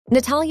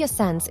Natalia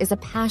Sense is a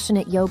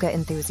passionate yoga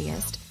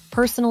enthusiast,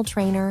 personal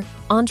trainer,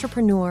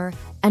 entrepreneur,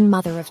 and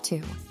mother of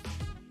two.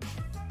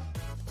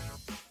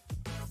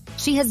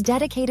 She has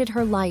dedicated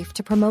her life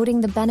to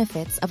promoting the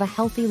benefits of a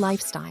healthy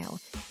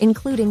lifestyle,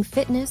 including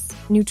fitness,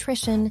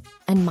 nutrition,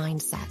 and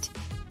mindset.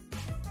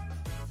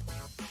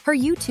 Her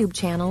YouTube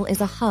channel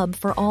is a hub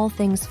for all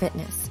things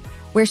fitness,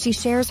 where she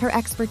shares her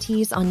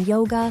expertise on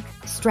yoga,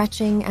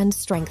 stretching, and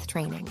strength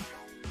training.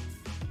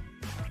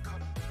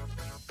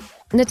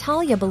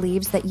 Natalia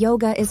believes that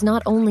yoga is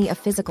not only a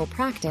physical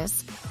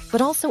practice,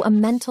 but also a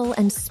mental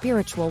and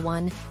spiritual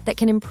one that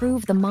can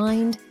improve the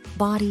mind,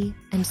 body,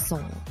 and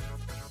soul.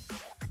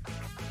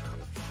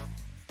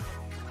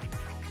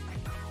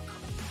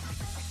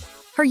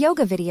 Her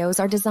yoga videos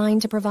are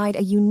designed to provide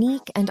a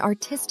unique and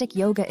artistic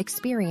yoga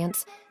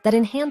experience that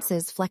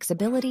enhances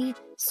flexibility,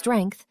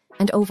 strength,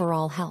 and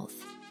overall health.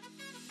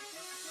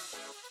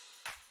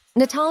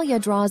 Natalia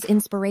draws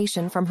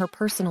inspiration from her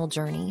personal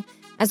journey,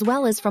 as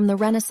well as from the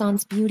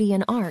Renaissance beauty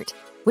and art,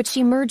 which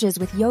she merges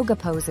with yoga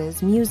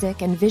poses,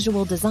 music, and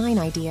visual design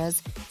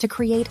ideas to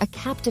create a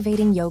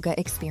captivating yoga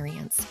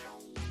experience.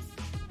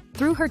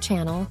 Through her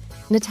channel,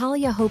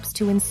 Natalia hopes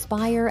to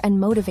inspire and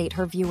motivate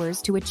her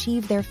viewers to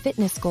achieve their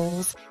fitness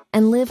goals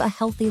and live a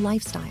healthy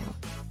lifestyle.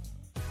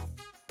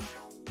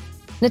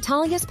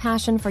 Natalia's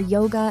passion for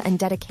yoga and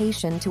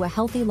dedication to a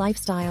healthy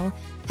lifestyle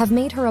have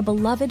made her a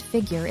beloved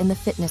figure in the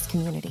fitness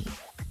community.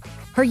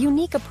 Her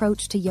unique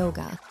approach to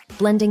yoga,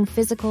 blending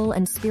physical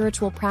and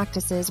spiritual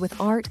practices with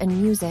art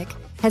and music,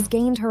 has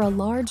gained her a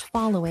large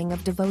following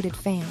of devoted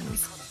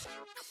fans.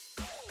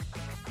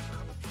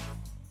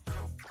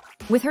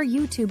 With her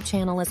YouTube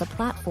channel as a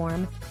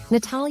platform,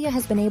 Natalia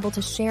has been able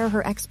to share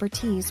her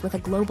expertise with a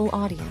global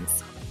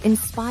audience,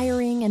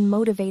 inspiring and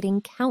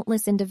motivating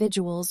countless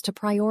individuals to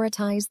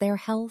prioritize their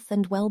health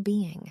and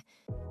well-being.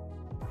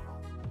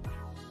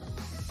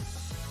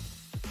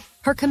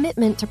 Her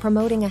commitment to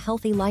promoting a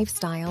healthy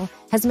lifestyle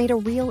has made a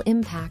real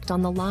impact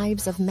on the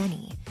lives of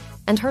many,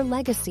 and her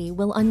legacy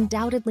will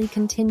undoubtedly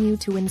continue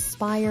to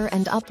inspire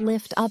and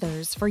uplift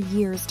others for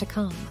years to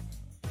come.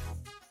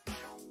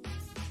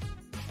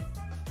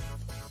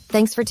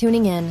 Thanks for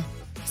tuning in.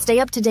 Stay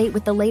up to date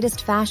with the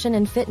latest fashion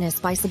and fitness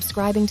by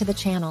subscribing to the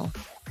channel.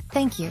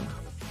 Thank you.